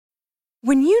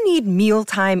When you need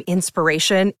mealtime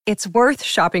inspiration, it's worth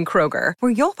shopping Kroger,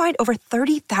 where you'll find over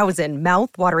 30,000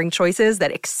 mouth-watering choices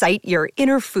that excite your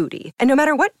inner foodie. And no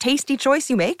matter what tasty choice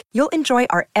you make, you'll enjoy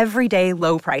our everyday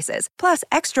low prices, plus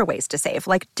extra ways to save,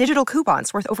 like digital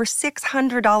coupons worth over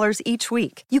 $600 each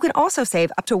week. You can also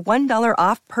save up to $1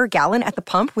 off per gallon at the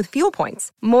pump with fuel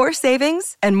points. More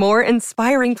savings and more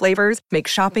inspiring flavors make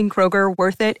shopping Kroger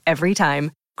worth it every time.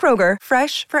 Kroger,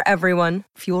 fresh for everyone.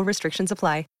 Fuel restrictions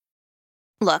apply.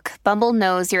 Look, Bumble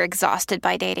knows you're exhausted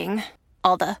by dating.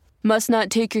 All the, must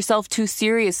not take yourself too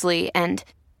seriously, and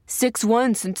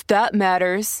 6'1" since that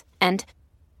matters, and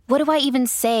what do I even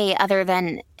say other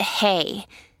than, hey?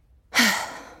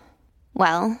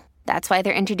 Well, that's why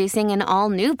they're introducing an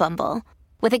all-new Bumble,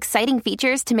 with exciting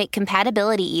features to make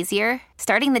compatibility easier,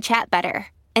 starting the chat better,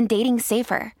 and dating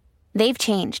safer. They've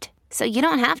changed, so you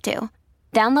don't have to.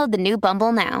 Download the new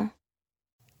Bumble now.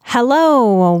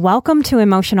 Hello, welcome to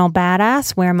Emotional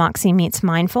Badass, where Moxie meets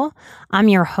mindful. I'm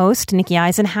your host, Nikki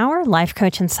Eisenhower, life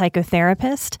coach and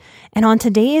psychotherapist. And on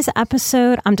today's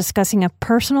episode, I'm discussing a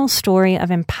personal story of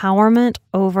empowerment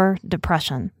over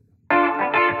depression.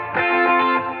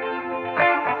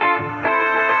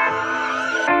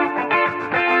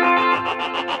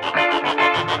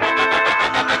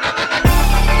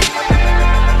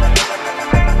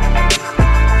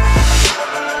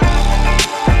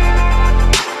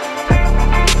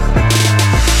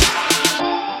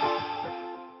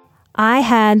 I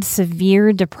had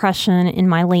severe depression in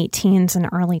my late teens and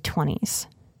early 20s.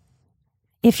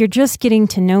 If you're just getting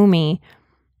to know me,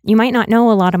 you might not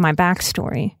know a lot of my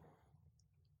backstory.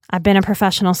 I've been a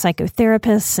professional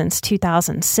psychotherapist since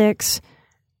 2006.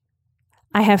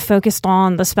 I have focused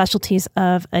on the specialties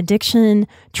of addiction,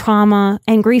 trauma,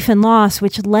 and grief and loss,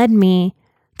 which led me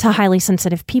to highly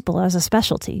sensitive people as a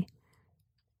specialty.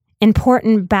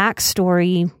 Important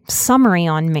backstory summary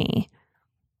on me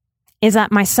is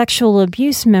that my sexual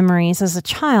abuse memories as a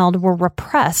child were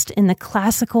repressed in the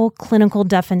classical clinical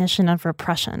definition of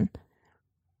repression.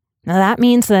 Now that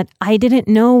means that I didn't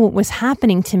know what was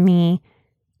happening to me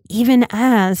even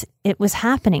as it was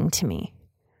happening to me.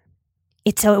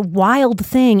 It's a wild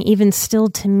thing, even still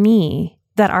to me,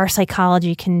 that our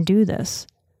psychology can do this.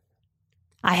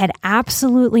 I had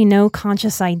absolutely no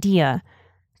conscious idea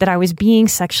that I was being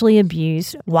sexually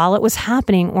abused while it was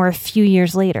happening or a few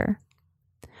years later.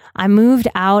 I moved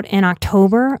out in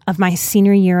October of my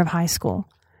senior year of high school.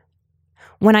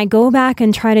 When I go back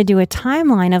and try to do a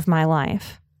timeline of my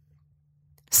life,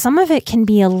 some of it can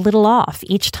be a little off.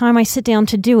 Each time I sit down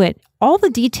to do it, all the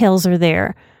details are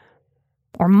there,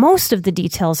 or most of the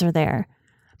details are there,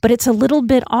 but it's a little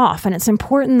bit off, and it's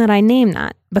important that I name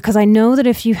that because I know that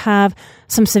if you have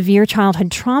some severe childhood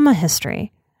trauma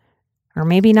history, or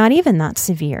maybe not even that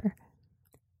severe,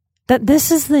 that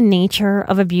this is the nature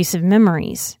of abusive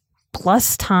memories.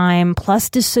 Plus time, plus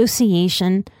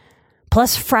dissociation,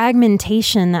 plus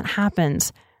fragmentation that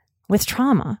happens with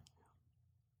trauma.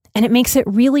 And it makes it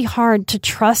really hard to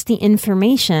trust the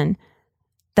information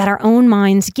that our own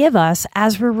minds give us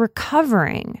as we're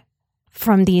recovering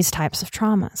from these types of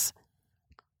traumas.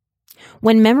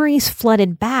 When memories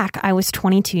flooded back, I was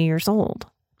 22 years old.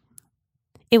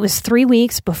 It was 3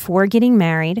 weeks before getting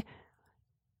married,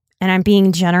 and I'm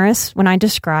being generous when I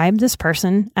describe this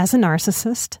person as a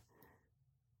narcissist.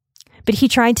 But he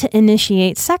tried to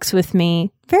initiate sex with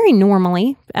me very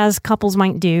normally, as couples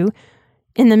might do,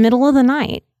 in the middle of the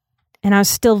night. And I was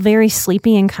still very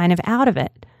sleepy and kind of out of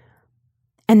it.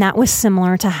 And that was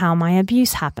similar to how my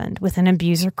abuse happened, with an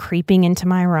abuser creeping into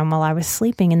my room while I was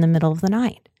sleeping in the middle of the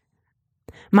night.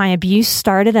 My abuse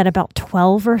started at about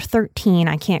 12 or 13.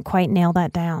 I can't quite nail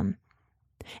that down.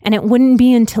 And it wouldn't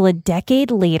be until a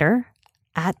decade later,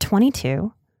 at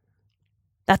 22,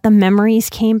 that the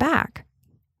memories came back.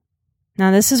 Now,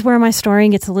 this is where my story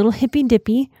gets a little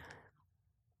hippy-dippy.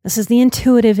 This is the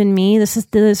intuitive in me. This is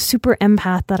the super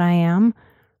empath that I am.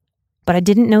 But I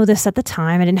didn't know this at the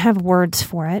time. I didn't have words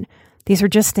for it. These were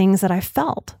just things that I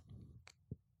felt.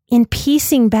 In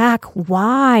piecing back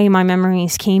why my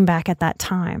memories came back at that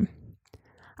time,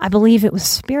 I believe it was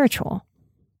spiritual.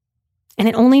 And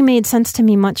it only made sense to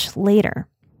me much later.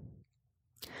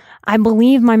 I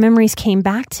believe my memories came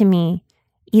back to me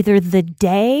either the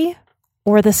day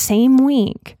or the same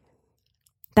week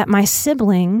that my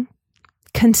sibling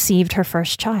conceived her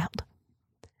first child,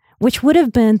 which would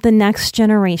have been the next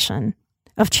generation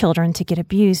of children to get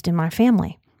abused in my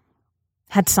family,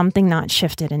 had something not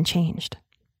shifted and changed.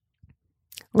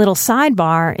 Little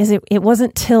sidebar is it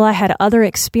wasn't till I had other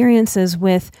experiences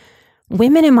with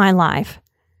women in my life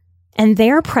and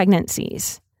their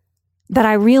pregnancies that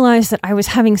I realized that I was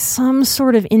having some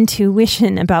sort of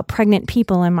intuition about pregnant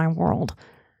people in my world.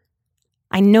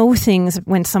 I know things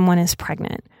when someone is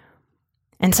pregnant.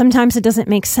 And sometimes it doesn't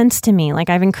make sense to me. Like,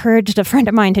 I've encouraged a friend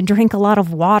of mine to drink a lot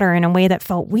of water in a way that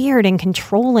felt weird and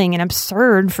controlling and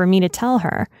absurd for me to tell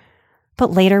her.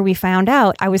 But later we found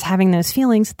out I was having those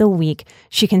feelings the week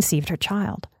she conceived her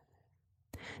child.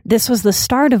 This was the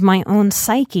start of my own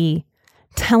psyche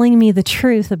telling me the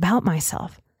truth about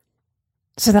myself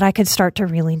so that I could start to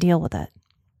really deal with it.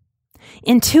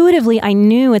 Intuitively, I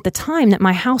knew at the time that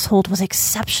my household was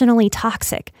exceptionally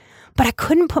toxic, but I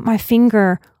couldn't put my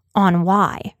finger on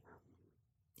why.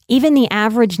 Even the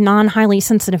average non-highly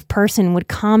sensitive person would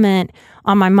comment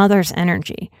on my mother's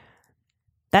energy.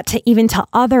 That even to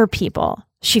other people,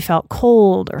 she felt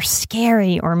cold or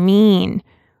scary or mean.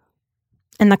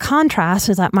 And the contrast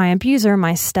is that my abuser,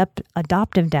 my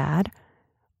step-adoptive dad,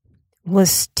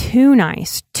 was too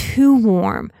nice, too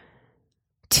warm,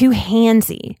 too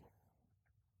handsy.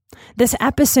 This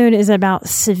episode is about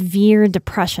severe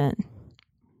depression.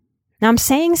 Now, I'm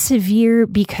saying severe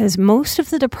because most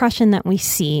of the depression that we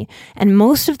see and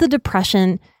most of the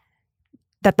depression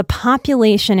that the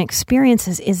population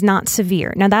experiences is not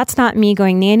severe. Now, that's not me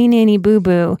going, nanny, nanny,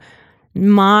 boo-boo.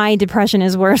 My depression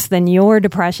is worse than your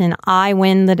depression. I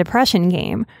win the depression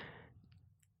game.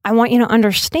 I want you to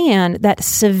understand that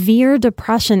severe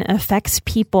depression affects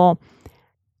people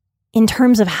in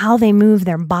terms of how they move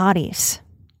their bodies.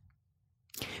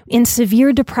 In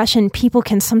severe depression, people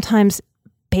can sometimes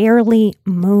barely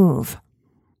move.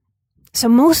 So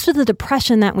most of the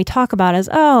depression that we talk about is,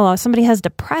 oh, somebody has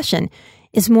depression,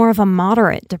 is more of a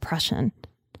moderate depression.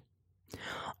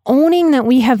 Owning that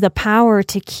we have the power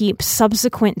to keep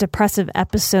subsequent depressive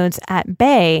episodes at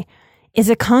bay is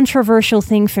a controversial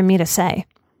thing for me to say,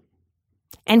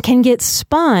 and can get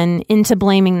spun into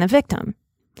blaming the victim.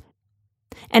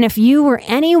 And if you or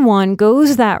anyone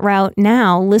goes that route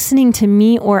now, listening to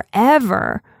me or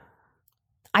ever,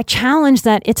 I challenge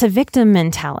that it's a victim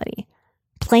mentality,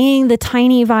 playing the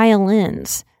tiny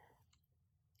violins.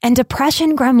 And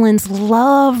depression gremlins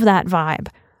love that vibe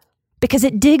because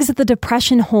it digs the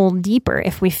depression hole deeper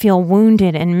if we feel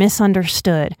wounded and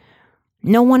misunderstood.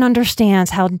 No one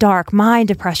understands how dark my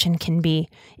depression can be.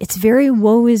 It's very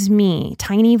woe is me,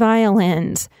 tiny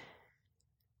violins,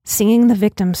 singing the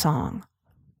victim song.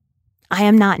 I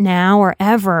am not now or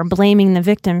ever blaming the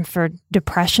victim for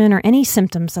depression or any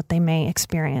symptoms that they may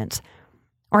experience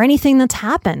or anything that's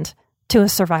happened to a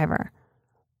survivor.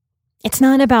 It's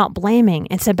not about blaming.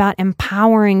 It's about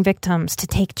empowering victims to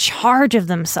take charge of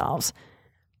themselves.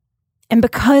 And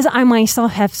because I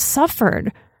myself have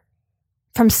suffered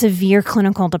from severe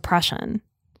clinical depression,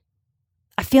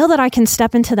 I feel that I can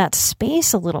step into that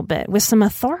space a little bit with some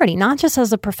authority, not just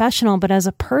as a professional, but as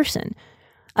a person,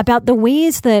 about the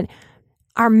ways that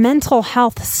our mental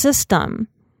health system,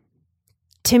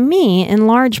 to me, in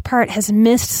large part, has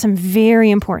missed some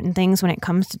very important things when it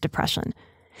comes to depression.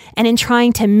 And in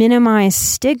trying to minimize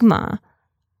stigma,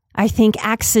 I think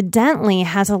accidentally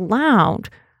has allowed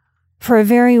for a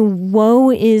very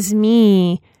woe is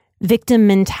me victim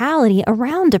mentality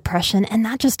around depression, and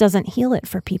that just doesn't heal it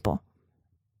for people.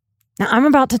 Now, I'm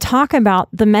about to talk about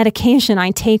the medication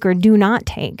I take or do not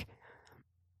take.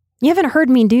 You haven't heard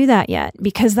me do that yet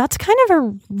because that's kind of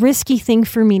a risky thing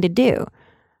for me to do.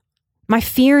 My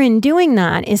fear in doing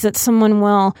that is that someone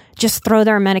will just throw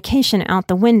their medication out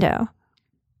the window.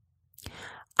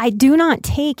 I do not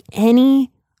take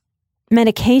any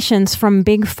medications from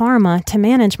Big Pharma to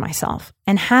manage myself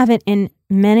and have it in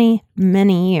many,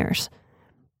 many years.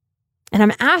 And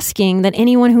I'm asking that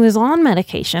anyone who is on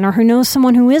medication or who knows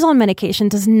someone who is on medication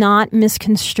does not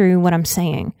misconstrue what I'm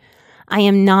saying. I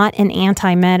am not an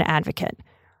anti-med advocate.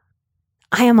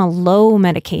 I am a low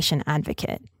medication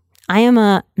advocate. I am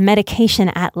a medication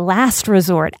at last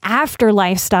resort, after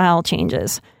lifestyle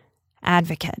changes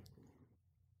advocate.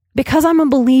 Because I'm a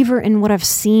believer in what I've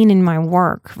seen in my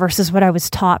work versus what I was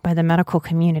taught by the medical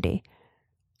community.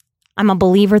 I'm a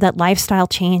believer that lifestyle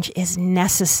change is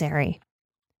necessary.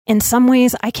 In some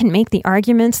ways, I can make the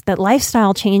arguments that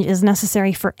lifestyle change is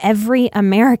necessary for every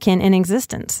American in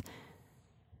existence.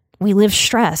 We live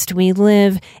stressed, we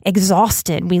live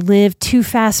exhausted, we live too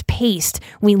fast-paced,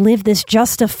 we live this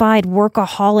justified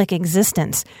workaholic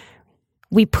existence.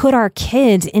 We put our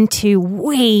kids into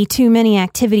way too many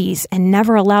activities and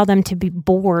never allow them to be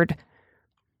bored.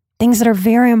 Things that are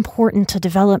very important to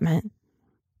development.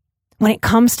 When it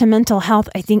comes to mental health,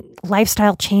 I think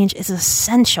lifestyle change is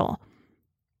essential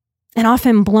and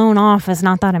often blown off as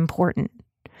not that important.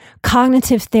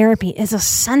 Cognitive therapy is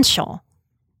essential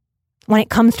when it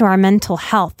comes to our mental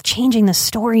health, changing the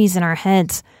stories in our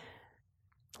heads.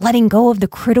 letting go of the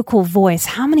critical voice.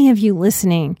 How many of you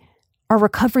listening are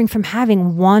recovering from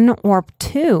having one or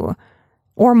two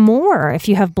or more if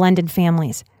you have blended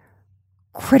families?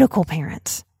 Critical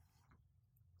parents.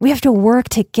 We have to work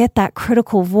to get that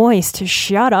critical voice to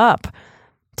shut up,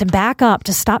 to back up,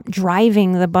 to stop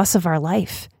driving the bus of our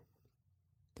life.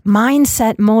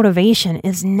 Mindset motivation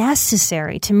is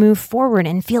necessary to move forward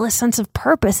and feel a sense of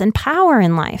purpose and power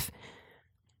in life,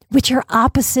 which are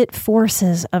opposite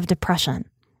forces of depression.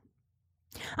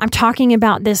 I'm talking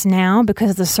about this now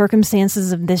because the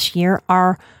circumstances of this year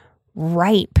are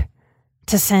ripe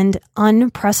to send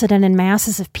unprecedented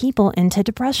masses of people into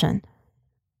depression.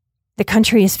 The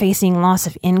country is facing loss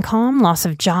of income, loss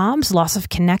of jobs, loss of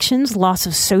connections, loss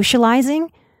of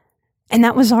socializing. And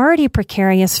that was already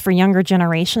precarious for younger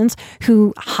generations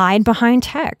who hide behind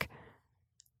tech.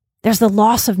 There's the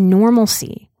loss of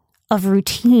normalcy, of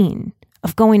routine,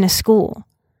 of going to school.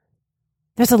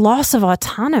 There's a loss of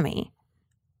autonomy.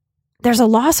 There's a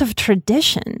loss of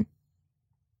tradition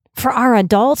for our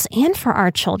adults and for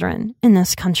our children in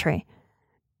this country.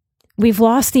 We've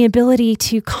lost the ability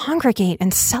to congregate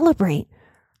and celebrate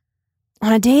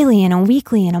on a daily and a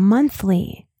weekly and a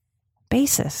monthly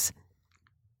basis.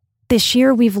 This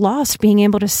year, we've lost being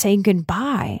able to say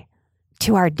goodbye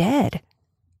to our dead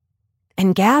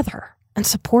and gather and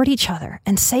support each other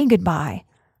and say goodbye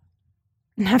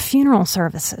and have funeral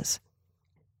services.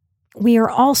 We are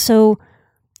also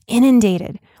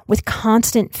inundated with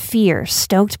constant fear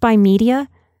stoked by media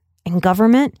and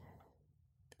government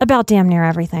about damn near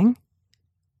everything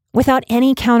without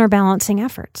any counterbalancing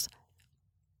efforts.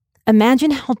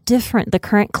 Imagine how different the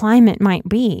current climate might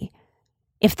be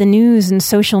if the news and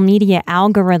social media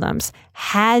algorithms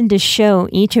had to show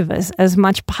each of us as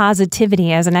much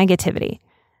positivity as negativity,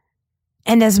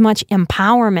 and as much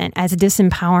empowerment as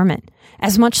disempowerment,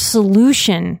 as much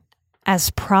solution as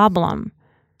problem.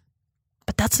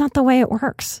 But that's not the way it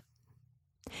works.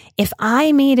 If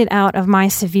I made it out of my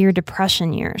severe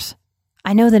depression years,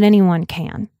 I know that anyone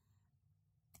can.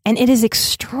 And it is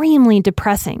extremely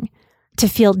depressing to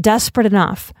feel desperate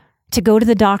enough to go to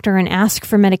the doctor and ask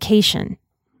for medication,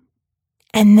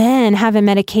 and then have a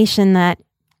medication that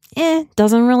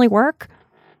doesn't really work,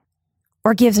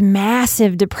 or gives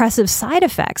massive depressive side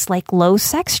effects like low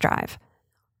sex drive,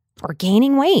 or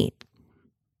gaining weight,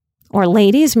 or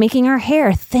ladies making our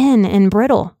hair thin and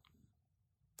brittle.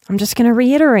 I'm just going to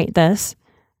reiterate this.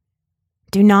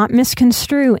 Do not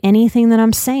misconstrue anything that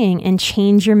I'm saying and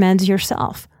change your meds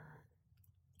yourself.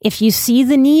 If you see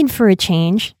the need for a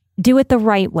change, do it the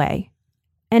right way.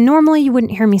 And normally you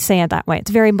wouldn't hear me say it that way. It's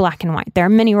very black and white. There are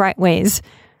many right ways.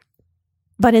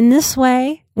 But in this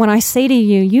way, when I say to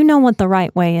you, you know what the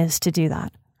right way is to do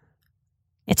that.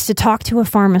 It's to talk to a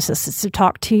pharmacist. It's to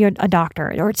talk to a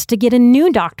doctor, or it's to get a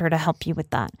new doctor to help you with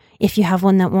that if you have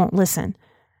one that won't listen,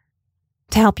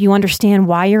 to help you understand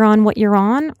why you're on what you're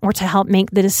on, or to help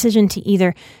make the decision to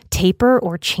either taper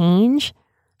or change.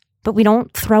 But we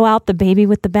don't throw out the baby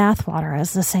with the bathwater,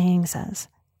 as the saying says.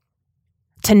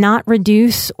 To not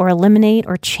reduce or eliminate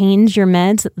or change your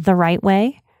meds the right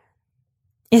way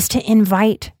is to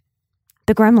invite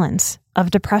the gremlins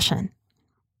of depression,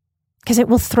 because it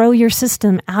will throw your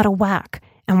system out of whack,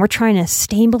 and we're trying to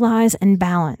stabilize and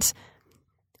balance.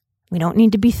 We don't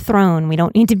need to be thrown. We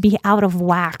don't need to be out of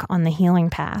whack on the healing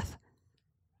path.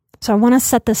 So I want to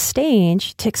set the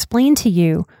stage to explain to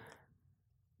you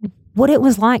what it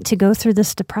was like to go through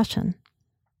this depression.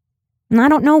 And I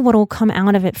don't know what will come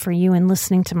out of it for you in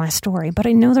listening to my story, but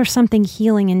I know there's something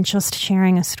healing in just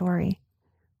sharing a story.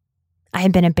 I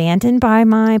had been abandoned by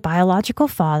my biological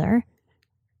father,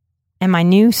 and my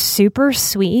new super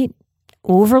sweet,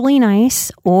 overly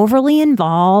nice, overly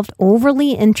involved,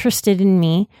 overly interested in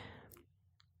me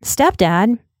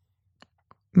stepdad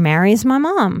marries my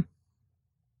mom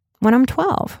when I'm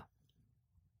 12.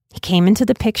 He came into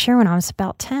the picture when I was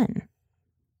about 10.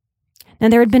 Now,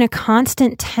 there had been a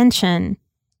constant tension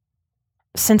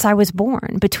since I was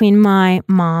born between my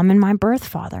mom and my birth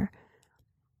father.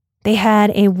 They had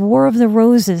a War of the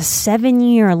Roses,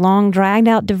 7-year long dragged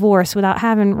out divorce without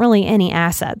having really any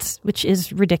assets, which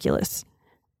is ridiculous.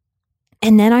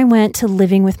 And then I went to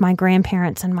living with my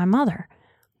grandparents and my mother,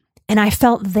 and I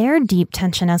felt their deep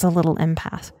tension as a little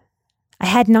empath. I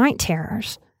had night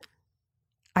terrors.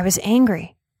 I was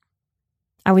angry.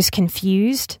 I was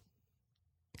confused.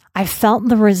 I felt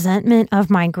the resentment of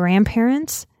my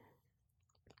grandparents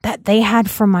that they had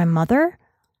for my mother,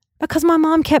 because my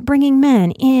mom kept bringing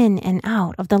men in and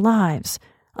out of the lives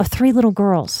of 3 little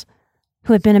girls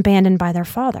who had been abandoned by their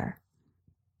father.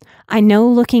 I know,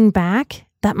 looking back,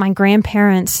 that my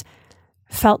grandparents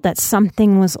felt that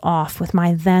something was off with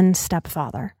my then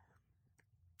stepfather.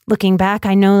 Looking back,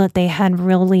 I know that they had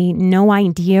really no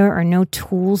idea or no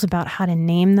tools about how to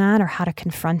name that or how to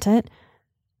confront it.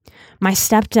 My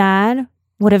stepdad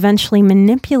would eventually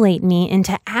manipulate me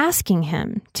into asking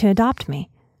him to adopt me.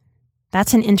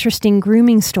 That's an interesting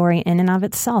grooming story in and of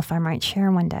itself I might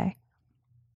share one day.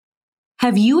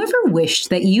 Have you ever wished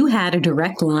that you had a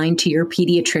direct line to your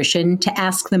pediatrician to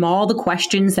ask them all the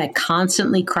questions that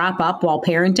constantly crop up while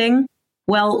parenting?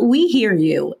 Well, we hear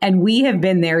you, and we have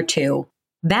been there too.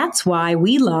 That's why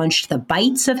we launched the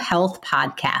Bites of Health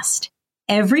podcast.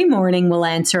 Every morning, we'll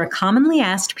answer a commonly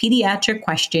asked pediatric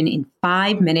question in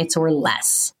 5 minutes or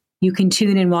less. You can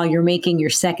tune in while you're making your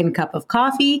second cup of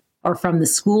coffee or from the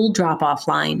school drop-off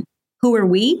line. Who are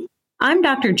we? I'm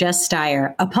Dr. Jess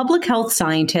Steyer, a public health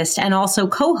scientist and also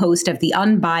co-host of the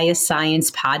Unbiased Science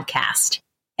podcast.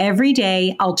 Every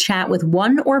day, I'll chat with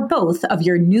one or both of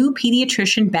your new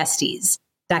pediatrician besties,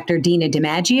 Dr. Dina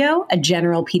DiMaggio, a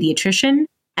general pediatrician,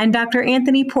 and Dr.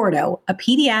 Anthony Porto, a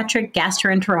pediatric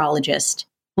gastroenterologist.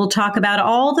 We'll talk about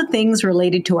all the things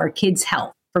related to our kids'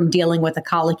 health, from dealing with a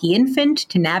colicky infant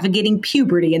to navigating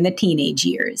puberty in the teenage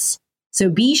years. So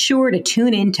be sure to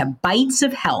tune in to Bites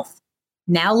of Health,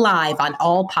 now live on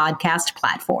all podcast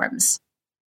platforms.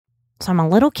 So I'm a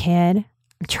little kid.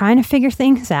 I'm trying to figure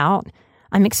things out.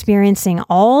 I'm experiencing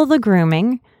all the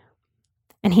grooming,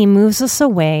 and he moves us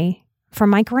away from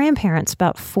my grandparents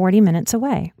about 40 minutes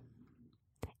away.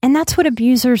 And that's what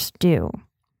abusers do.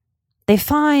 They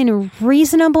find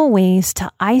reasonable ways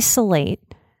to isolate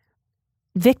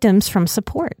victims from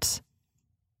supports.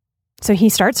 So he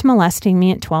starts molesting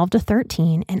me at 12 to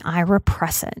 13, and I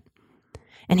repress it.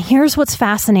 And here's what's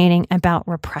fascinating about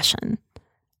repression.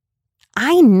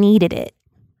 I needed it.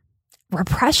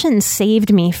 Repression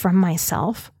saved me from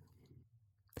myself.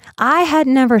 I had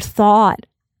never thought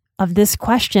of this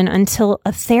question until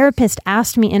a therapist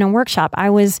asked me in a workshop. I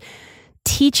was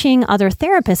teaching other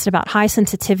therapists about high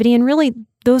sensitivity, and really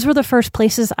those were the first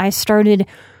places I started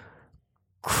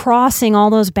crossing all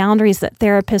those boundaries that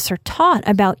therapists are taught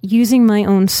about using my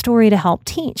own story to help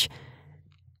teach.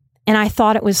 And I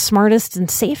thought it was smartest and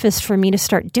safest for me to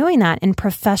start doing that in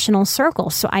professional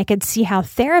circles so I could see how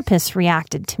therapists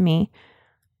reacted to me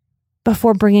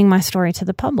before bringing my story to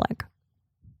the public.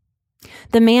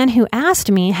 The man who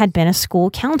asked me had been a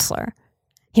school counselor.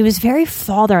 He was very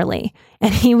fatherly,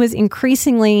 and he was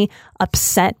increasingly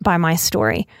upset by my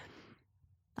story.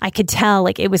 I could tell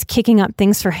it was kicking up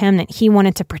things for him that he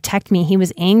wanted to protect me. He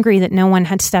was angry that no one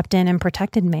had stepped in and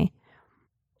protected me.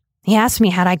 He asked me,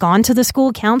 had I gone to the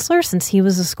school counselor, since he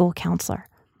was a school counselor?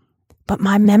 But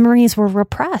my memories were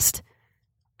repressed.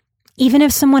 Even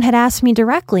if someone had asked me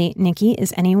directly, Nikki,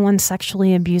 is anyone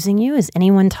sexually abusing you? Is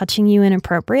anyone touching you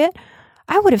inappropriate?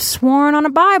 I would have sworn on a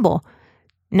Bible.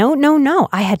 No.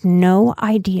 I had no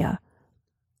idea.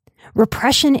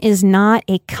 Repression is not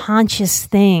a conscious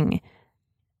thing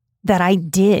that I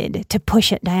did to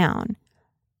push it down.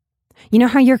 You know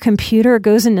how your computer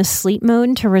goes into sleep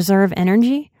mode to reserve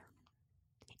energy?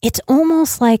 It's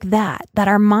almost like that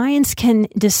our minds can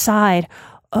decide,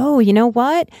 oh, you know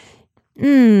what?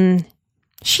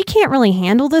 She can't really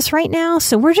handle this right now,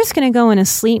 so we're just going to go into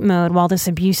sleep mode while this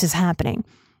abuse is happening.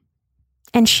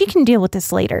 And she can deal with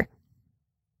this later.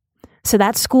 So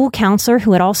that school counselor,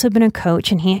 who had also been a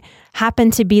coach, and he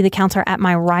happened to be the counselor at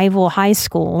my rival high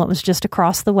school that was just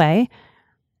across the way,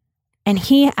 and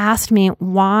he asked me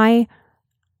why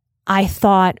I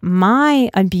thought my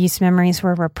abuse memories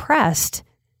were repressed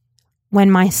when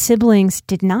my siblings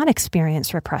did not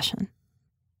experience repression.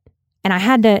 And I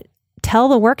had to tell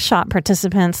the workshop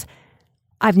participants,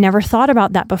 I've never thought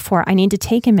about that before. I need to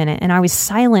take a minute. And I was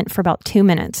silent for about 2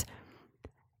 minutes.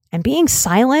 And being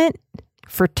silent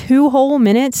for 2 whole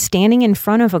minutes, standing in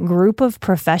front of a group of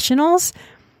professionals,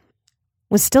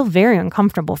 was still very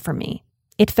uncomfortable for me.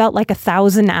 It felt like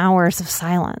 1,000 hours of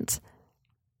silence.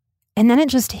 And then it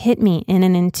just hit me in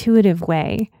an intuitive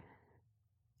way.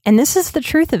 And this is the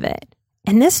truth of it.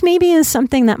 And this maybe is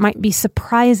something that might be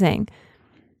surprising.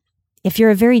 If you're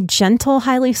a very gentle,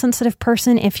 highly sensitive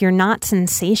person, if you're not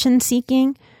sensation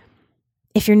seeking,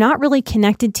 if you're not really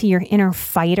connected to your inner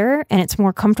fighter and it's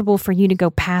more comfortable for you to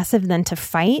go passive than to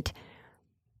fight,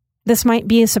 this might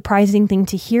be a surprising thing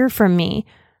to hear from me.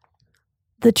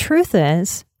 The truth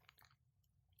is,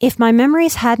 if my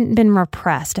memories hadn't been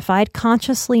repressed, if I had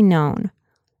consciously known,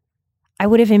 I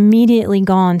would have immediately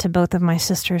gone to both of my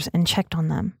sisters and checked on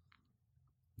them.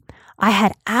 I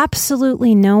had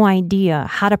absolutely no idea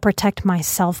how to protect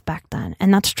myself back then.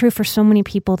 And that's true for so many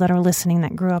people that are listening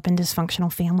that grew up in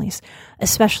dysfunctional families,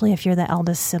 especially if you're the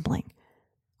eldest sibling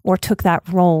or took that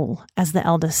role as the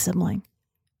eldest sibling.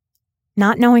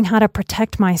 Not knowing how to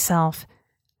protect myself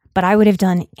but I would have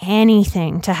done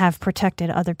anything to have protected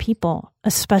other people,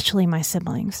 especially my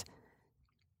siblings.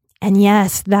 And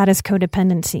yes, that is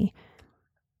codependency.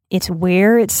 It's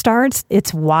where it starts.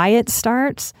 It's why it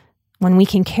starts. When we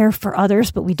can care for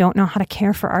others, but we don't know how to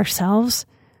care for ourselves.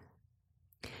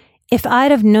 If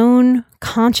I'd have known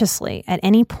consciously at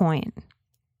any point,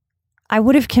 I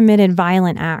would have committed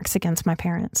violent acts against my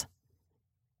parents.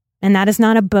 And that is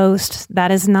not a boast.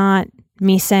 That is not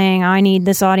me saying I need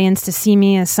this audience to see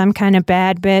me as some kind of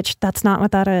bad bitch. That's not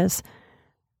what that is.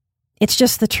 It's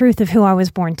just the truth of who I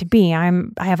was born to be. I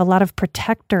have a lot of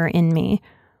protector in me,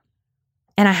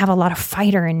 and I have a lot of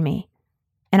fighter in me.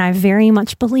 And I very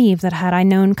much believe that had I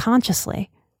known consciously,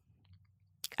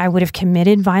 I would have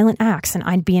committed violent acts and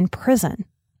I'd be in prison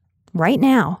right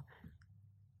now,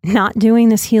 not doing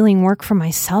this healing work for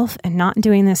myself and not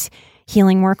doing this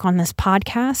healing work on this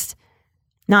podcast,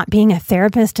 not being a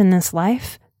therapist in this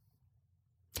life.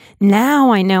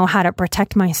 Now I know how to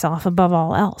protect myself above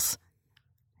all else.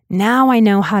 Now I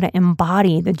know how to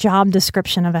embody the job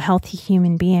description of a healthy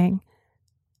human being.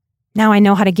 Now I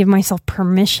know how to give myself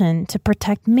permission to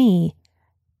protect me.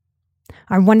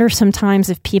 I wonder sometimes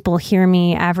if people hear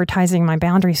me advertising my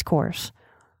boundaries course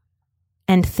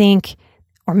and think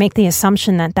or make the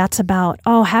assumption that that's about,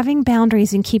 having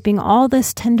boundaries and keeping all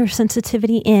this tender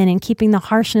sensitivity in and keeping the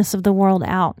harshness of the world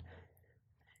out.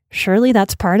 Surely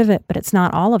that's part of it, but it's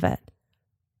not all of it.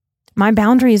 My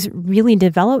boundaries really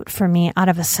developed for me out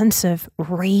of a sense of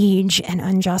rage and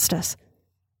injustice.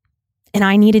 And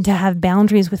I needed to have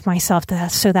boundaries with myself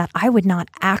so that I would not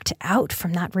act out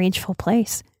from that rageful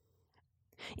place.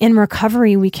 In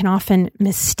recovery, we can often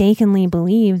mistakenly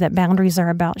believe that boundaries are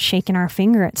about shaking our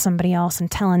finger at somebody else and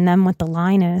telling them what the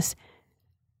line is.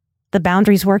 The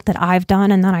boundaries work that I've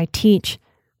done and that I teach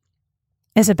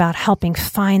is about helping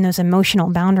find those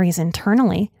emotional boundaries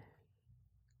internally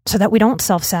so that we don't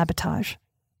self-sabotage,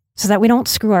 so that we don't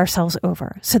screw ourselves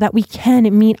over, so that we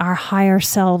can meet our higher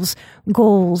selves'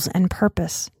 goals and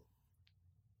purpose.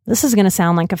 This is going to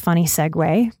sound like a funny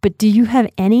segue, but do you have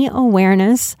any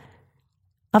awareness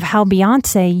of how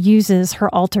Beyonce uses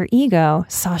her alter ego,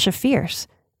 Sasha Fierce?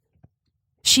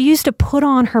 She used to put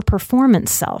on her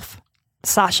performance self,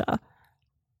 Sasha,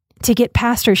 to get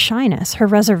past her shyness, her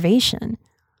reservation,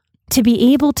 to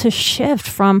be able to shift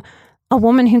from a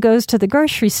woman who goes to the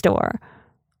grocery store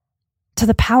to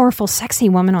the powerful, sexy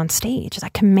woman on stage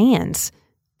that commands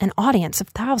an audience of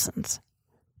thousands.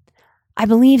 I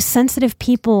believe sensitive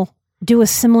people do a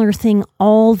similar thing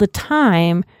all the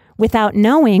time without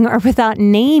knowing or without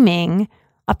naming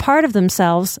a part of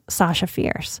themselves, Sasha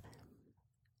Fierce.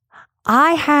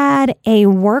 I had a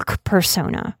work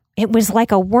persona. It was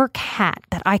like a work hat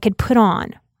that I could put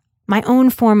on, my own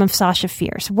form of Sasha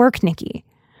Fierce, Work Nikki.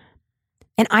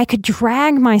 And I could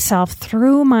drag myself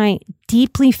through my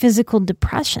deeply physical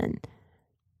depression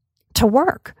to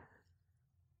work.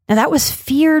 Now that was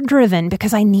fear-driven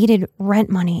because I needed rent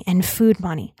money and food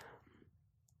money.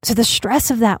 So the stress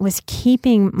of that was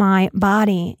keeping my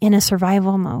body in a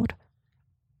survival mode.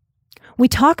 We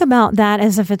talk about that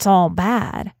as if it's all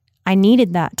bad. I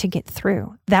needed that to get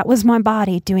through. That was my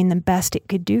body doing the best it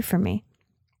could do for me.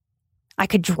 I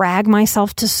could drag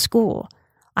myself to school.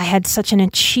 I had such an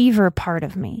achiever part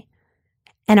of me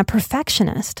and a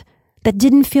perfectionist that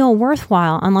didn't feel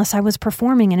worthwhile unless I was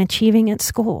performing and achieving at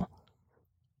school.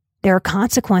 There are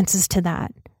consequences to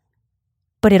that,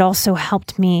 but it also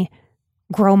helped me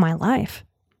grow my life.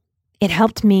 It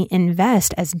helped me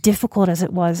invest, as difficult as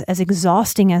it was, as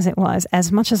exhausting as it was,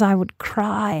 as much as I would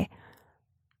cry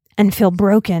and feel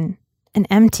broken and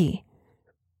empty.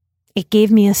 It gave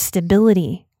me a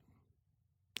stability.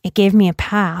 It gave me a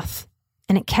path.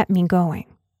 And it kept me going.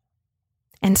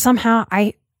 And somehow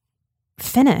I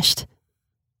finished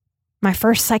my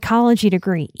first psychology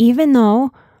degree, even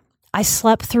though I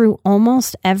slept through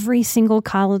almost every single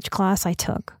college class I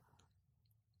took.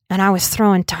 And I was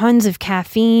throwing tons of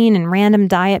caffeine and random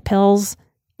diet pills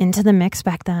into the mix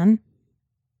back then.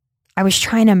 I was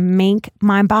trying to make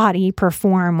my body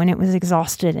perform when it was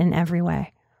exhausted in every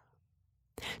way.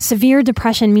 Severe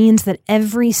depression means that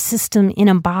every system in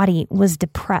a body was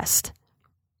depressed.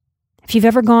 If you've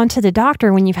ever gone to the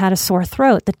doctor when you've had a sore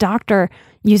throat, the doctor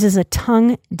uses a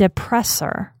tongue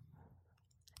depressor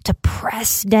to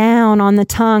press down on the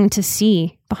tongue to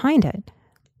see behind it.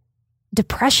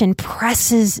 Depression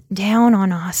presses down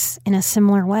on us in a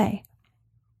similar way.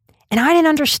 And I didn't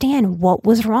understand what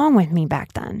was wrong with me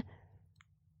back then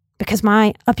because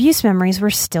my abuse memories were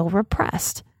still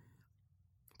repressed.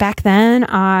 Back then,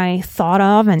 I thought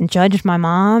of and judged my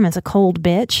mom as a cold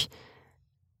bitch.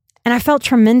 And I felt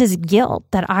tremendous guilt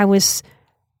that I was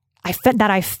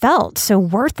I felt so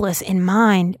worthless in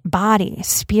mind, body,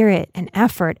 spirit, and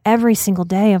effort every single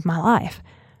day of my life.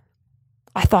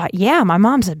 I thought, yeah, my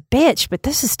mom's a bitch, but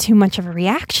this is too much of a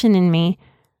reaction in me.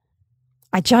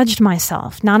 I judged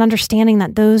myself, not understanding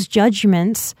that those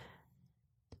judgments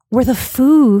were the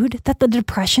food that the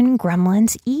depression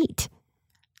gremlins eat.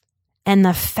 And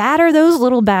the fatter those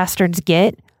little bastards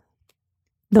get,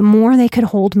 the more they could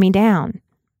hold me down,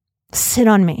 sit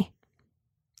on me,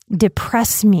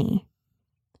 depress me.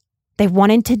 They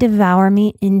wanted to devour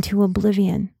me into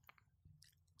oblivion.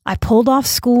 I pulled off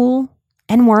school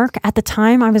and work. At the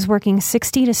time, I was working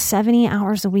 60 to 70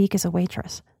 hours a week as a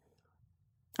waitress.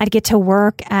 I'd get to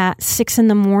work at 6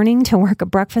 a.m. to work a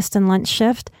breakfast and lunch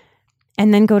shift,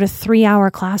 and then go to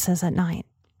 3-hour classes at night.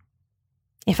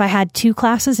 If I had 2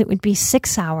 classes, it would be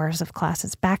 6 hours of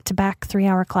classes, back-to-back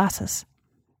 3-hour classes.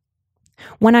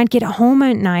 When I'd get home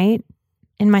at night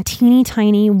in my teeny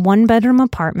tiny 1-bedroom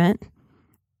apartment,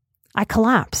 I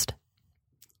collapsed.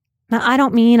 Now, I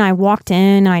don't mean I walked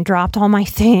in and I dropped all my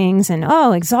things and,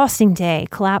 exhausting day,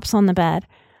 collapse on the bed.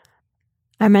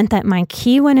 I meant that my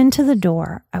key went into the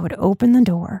door. I would open the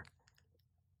door,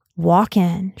 walk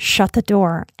in, shut the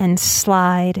door, and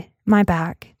slide my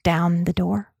back down the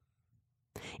door.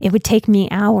 It would take me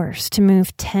hours to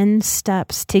move 10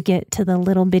 steps to get to the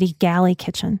little bitty galley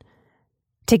kitchen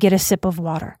to get a sip of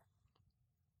water.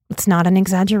 It's not an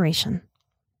exaggeration.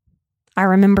 I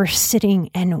remember sitting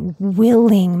and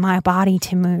willing my body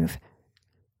to move.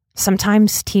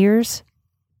 Sometimes tears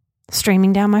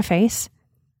streaming down my face,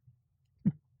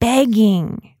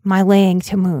 begging my leg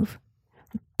to move,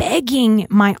 begging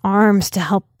my arms to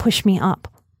help push me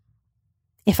up.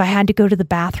 If I had to go to the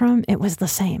bathroom, it was the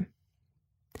same.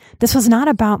 This was not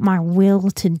about my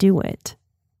will to do it.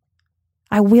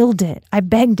 I willed it. I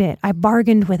begged it. I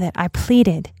bargained with it. I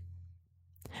pleaded.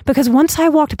 Because once I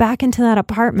walked back into that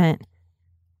apartment,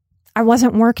 I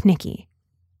wasn't work Nikki.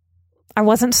 I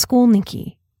wasn't school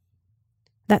Nikki.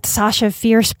 That Sasha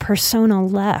Fierce persona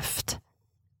left.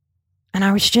 And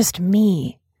I was just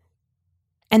me.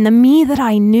 And the me that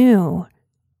I knew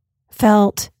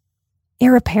felt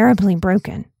irreparably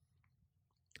broken,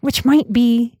 which might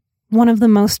be one of the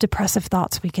most depressive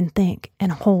thoughts we can think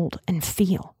and hold and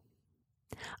feel.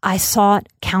 I sought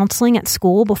counseling at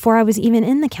school before I was even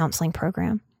in the counseling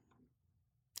program.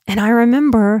 And I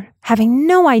remember having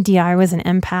no idea I was an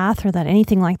empath or that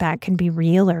anything like that could be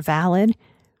real or valid.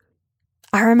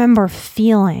 I remember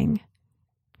feeling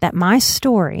that my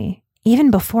story,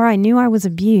 even before I knew I was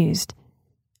abused,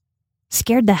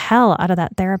 scared the hell out of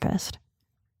that therapist.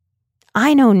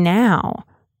 I know now,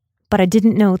 but I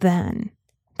didn't know then,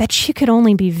 that she could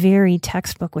only be very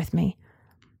textbook with me.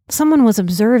 Someone was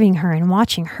observing her and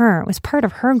watching her. It was part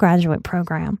of her graduate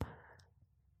program.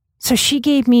 So she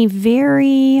gave me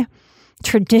very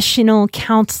traditional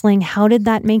counseling, how did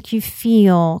that make you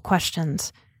feel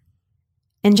questions,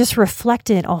 and just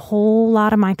reflected a whole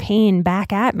lot of my pain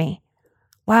back at me.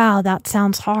 Wow, that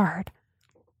sounds hard.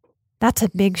 That's a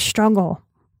big struggle.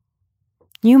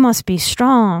 You must be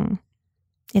strong.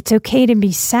 It's okay to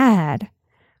be sad,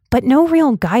 but no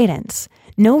real guidance,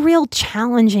 no real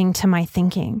challenging to my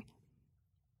thinking,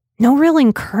 no real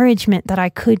encouragement that I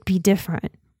could be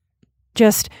different.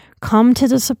 Just come to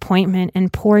disappointment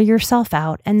and pour yourself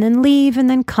out, and then leave, and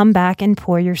then come back and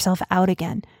pour yourself out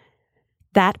again.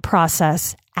 That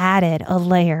process added a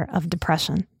layer of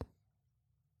depression.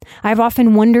 I've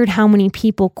often wondered how many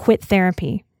people quit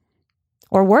therapy,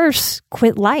 or worse,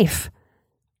 quit life,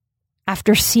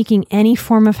 after seeking any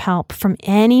form of help from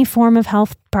any form of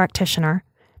health practitioner,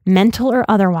 mental or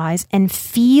otherwise, and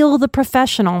feel the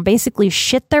professional basically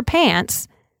shit their pants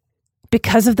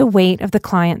because of the weight of the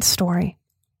client's story.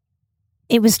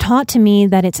 It was taught to me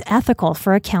that it's ethical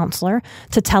for a counselor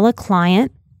to tell a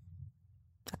client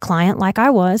like I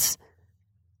was,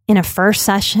 in a first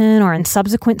session or in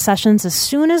subsequent sessions, as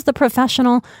soon as the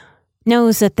professional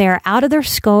knows that they're out of their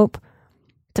scope,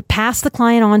 to pass the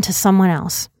client on to someone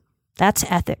else. That's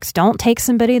ethics. Don't take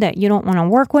somebody that you don't want to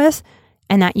work with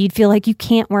and that you'd feel like you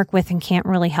can't work with and can't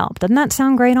really help. Doesn't that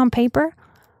sound great on paper?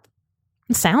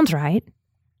 It sounds right.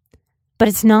 But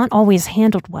it's not always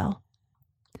handled well.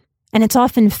 And it's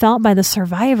often felt by the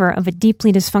survivor of a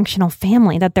deeply dysfunctional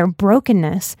family that their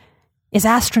brokenness is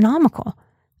astronomical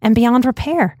and beyond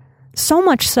repair, so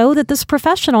much so that this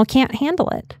professional can't handle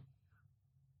it.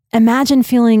 Imagine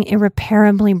feeling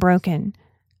irreparably broken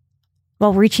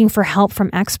while reaching for help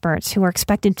from experts who are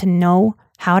expected to know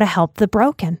how to help the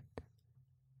broken.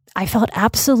 I felt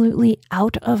absolutely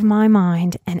out of my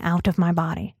mind and out of my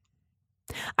body.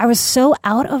 I was so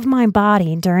out of my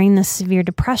body during this severe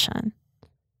depression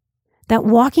that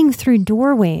walking through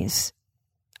doorways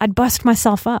I'd bust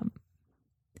myself up.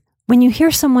 When you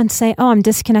hear someone say, oh, I'm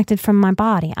disconnected from my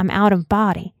body, I'm out of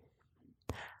body,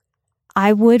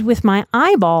 I would, with my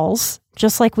eyeballs,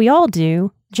 just like we all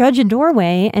do, judge a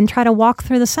doorway and try to walk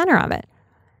through the center of it.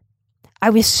 I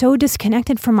was so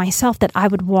disconnected from myself that I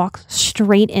would walk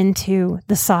straight into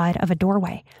the side of a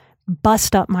doorway,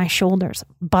 bust up my shoulders,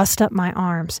 bust up my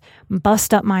arms,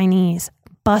 bust up my knees,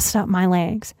 bust up my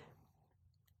legs.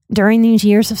 During these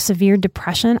years of severe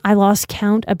depression, I lost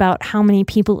count about how many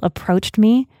people approached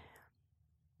me,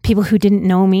 people who didn't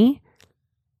know me,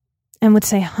 and would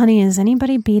say, honey, is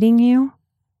anybody beating you?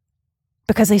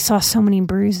 Because they saw so many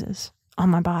bruises on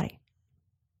my body.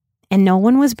 And no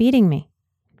one was beating me.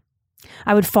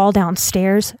 I would fall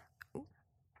downstairs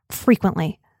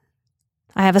frequently.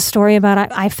 I have a story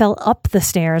about I fell up the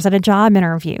stairs at a job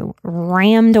interview,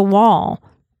 rammed a wall,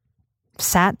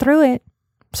 sat through it,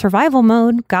 survival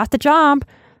mode, got the job,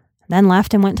 then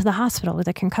left and went to the hospital with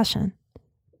a concussion.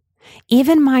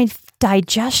 Even my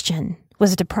digestion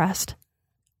was depressed,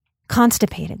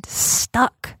 constipated,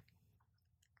 stuck,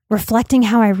 reflecting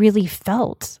how I really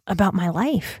felt about my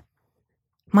life.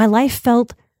 My life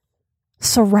felt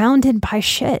surrounded by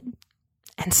shit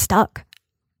and stuck.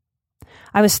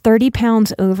 I was 30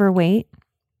 pounds overweight.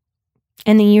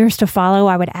 In the years to follow,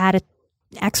 I would add an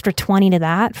extra 20 to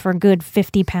that for a good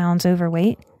 50 pounds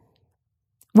overweight.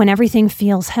 When everything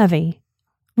feels heavy,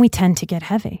 we tend to get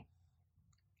heavy.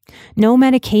 No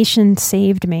medication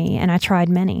saved me, and I tried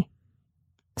many.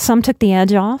 Some took the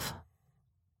edge off.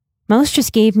 Most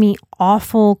just gave me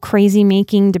awful,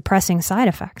 crazy-making, depressing side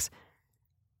effects.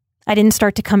 I didn't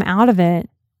start to come out of it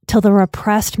till the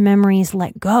repressed memories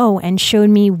let go and showed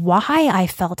me why I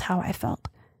felt how I felt.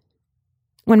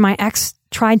 When my ex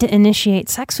tried to initiate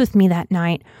sex with me that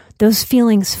night, those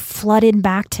feelings flooded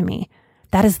back to me.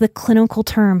 That is the clinical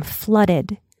term,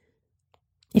 flooded.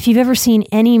 If you've ever seen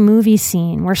any movie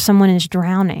scene where someone is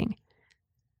drowning,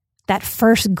 that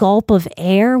first gulp of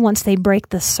air once they break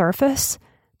the surface,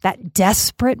 that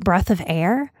desperate breath of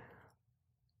air,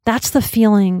 that's the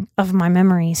feeling of my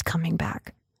memories coming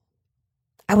back.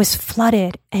 I was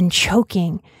flooded and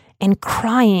choking and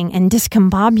crying and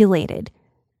discombobulated,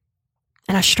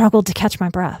 and I struggled to catch my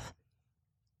breath.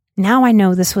 Now I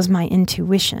know this was my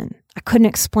intuition. I couldn't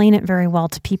explain it very well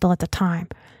to people at the time.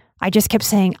 I just kept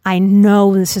saying, I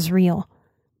know this is real.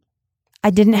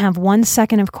 I didn't have 1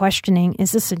 second of questioning,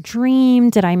 is this a dream?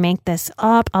 Did I make this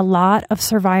up? A lot of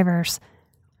survivors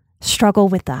struggle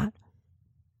with that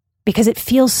because it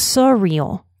feels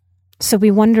surreal. So we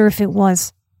wonder if it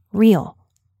was real.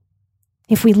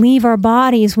 If we leave our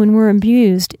bodies when we're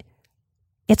abused,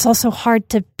 it's also hard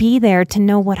to be there to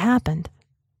know what happened.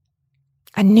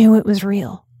 I knew it was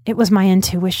real. It was my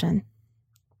intuition.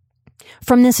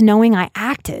 From this knowing, I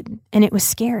acted, and it was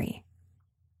scary.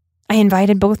 I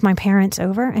invited both my parents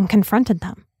over and confronted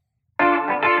them.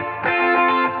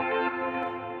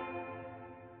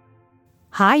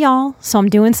 Hi, y'all. So I'm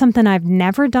doing something I've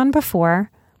never done before.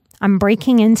 I'm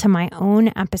breaking into my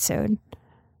own episode.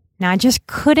 Now, I just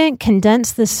couldn't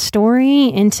condense this story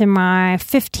into my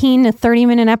 15 to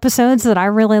 30-minute episodes that I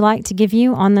really like to give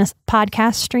you on this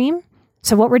podcast stream.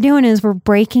 So what we're doing is we're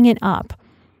breaking it up,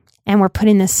 and we're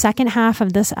putting the second half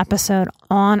of this episode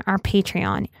on our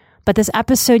Patreon. But this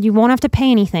episode, you won't have to pay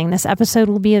anything. This episode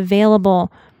will be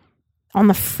available on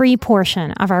the free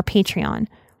portion of our Patreon.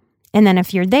 And then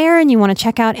if you're there and you want to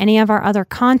check out any of our other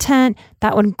content,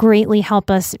 that would greatly help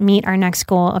us meet our next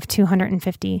goal of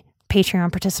 250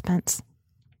 Patreon participants.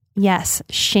 Yes,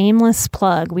 shameless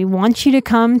plug. We want you to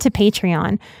come to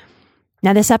Patreon.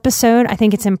 Now, this episode, I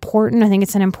think it's important. I think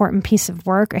it's an important piece of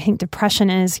work. I think depression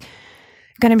is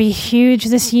going to be huge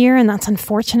this year, and that's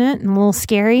unfortunate and a little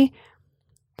scary.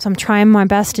 So I'm trying my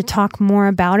best to talk more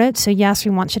about it. So yes,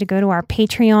 we want you to go to our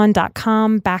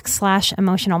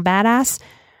patreon.com/emotionalbadass.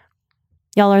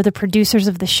 Y'all are the producers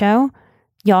of the show.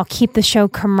 Y'all keep the show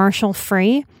commercial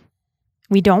free.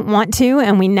 We don't want to,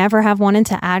 and we never have wanted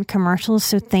to add commercials.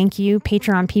 So thank you,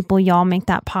 Patreon people. Y'all make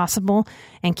that possible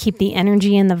and keep the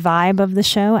energy and the vibe of the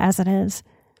show as it is.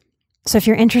 So if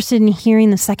you're interested in hearing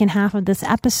the second half of this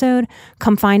episode,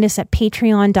 come find us at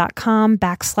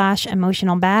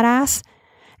patreon.com/emotionalbadass.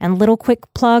 And little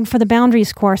quick plug for the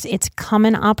Boundaries course. It's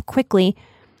coming up quickly.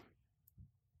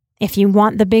 If you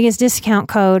want the biggest discount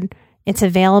code, it's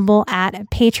available at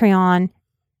Patreon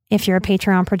if you're a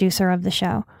Patreon producer of the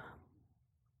show.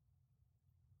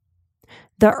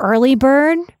 The early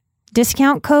bird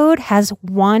discount code has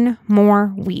one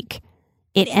more week.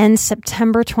 It ends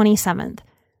September 27th.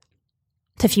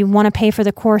 So if you want to pay for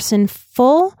the course in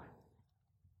full,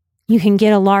 you can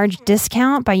get a large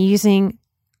discount by using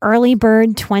Early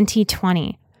Bird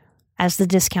 2020 as the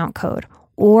discount code.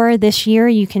 Or this year,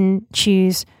 you can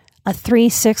choose a 3,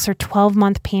 6, or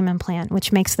 12-month payment plan,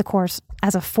 which makes the course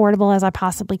as affordable as I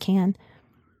possibly can.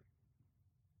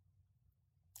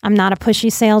 I'm not a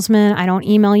pushy salesman. I don't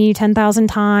email you 10,000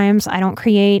 times. I don't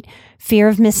create fear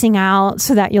of missing out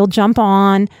so that you'll jump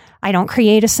on. I don't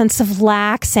create a sense of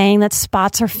lack saying that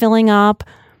spots are filling up.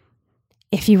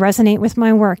 If you resonate with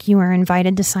my work, you are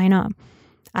invited to sign up.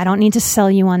 I don't need to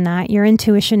sell you on that. Your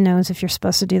intuition knows if you're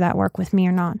supposed to do that work with me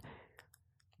or not.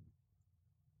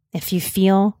 If you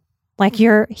feel like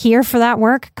you're here for that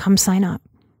work, come sign up.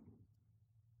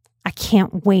 I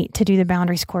can't wait to do the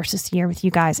Boundaries course this year with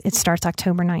you guys. It starts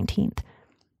October 19th.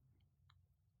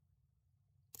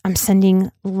 I'm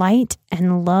sending light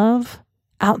and love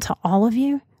out to all of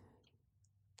you.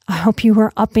 I hope you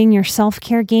are upping your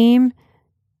self-care game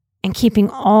and keeping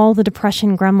all the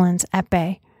depression gremlins at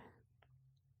bay.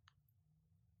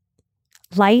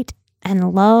 Light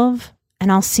and love,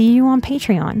 and I'll see you on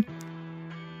Patreon.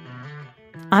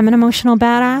 I'm an emotional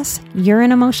badass, you're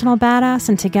an emotional badass,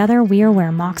 and together we are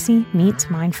where Moxie meets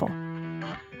mindful.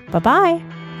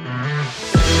 Bye-bye.